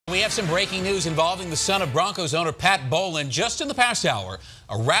We have some breaking news involving the son of Broncos owner Pat Bowlen. Just in the past hour,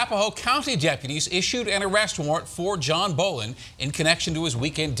 Arapahoe County deputies issued an arrest warrant for John Bowlen in connection to his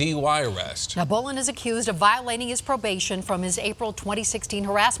weekend DUI arrest. Now, Bowlen is accused of violating his probation from his April 2016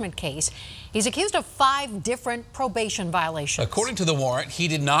 harassment case. He's accused of 5 different probation violations. According to the warrant, he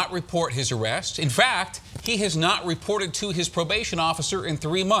did not report his arrest. In fact, he has not reported to his probation officer in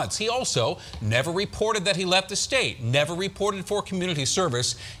 3 months. He also never reported that he left the state, never reported for community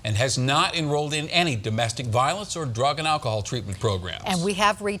service, and has not enrolled in any domestic violence or drug and alcohol treatment programs. And we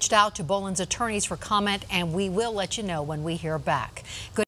have reached out to Bowlen's attorneys for comment, and we will let you know when we hear back.